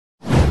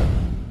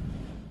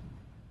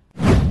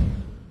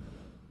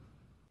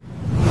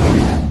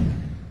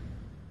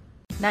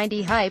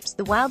90 hypes.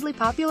 The wildly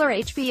popular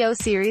HBO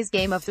series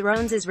Game of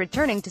Thrones is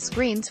returning to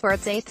screens for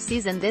its 8th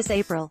season this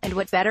April, and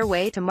what better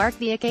way to mark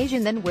the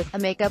occasion than with a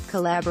makeup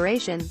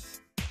collaboration.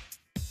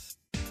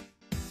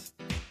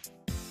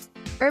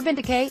 Urban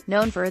Decay,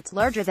 known for its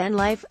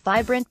larger-than-life,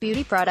 vibrant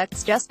beauty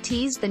products, just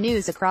teased the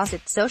news across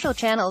its social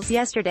channels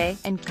yesterday,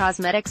 and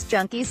cosmetics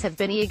junkies have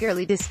been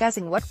eagerly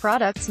discussing what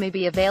products may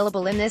be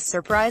available in this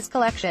surprise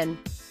collection.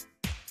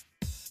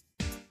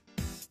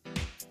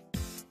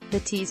 The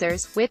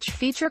teasers, which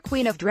feature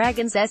Queen of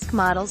Dragons-esque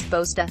models,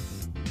 boast.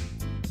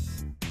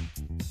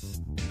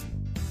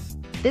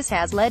 This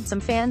has led some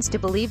fans to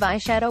believe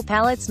eyeshadow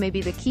palettes may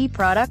be the key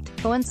product,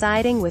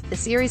 coinciding with the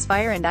series'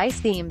 fire and ice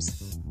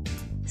themes.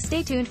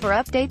 Stay tuned for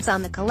updates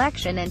on the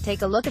collection and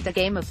take a look at the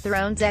Game of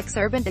Thrones x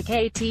Urban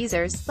Decay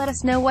teasers. Let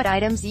us know what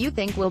items you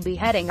think will be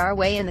heading our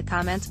way in the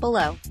comments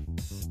below.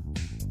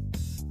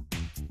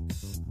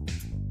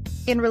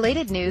 In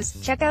related news,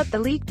 check out the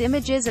leaked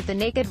images of the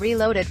Naked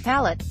Reloaded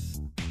palette.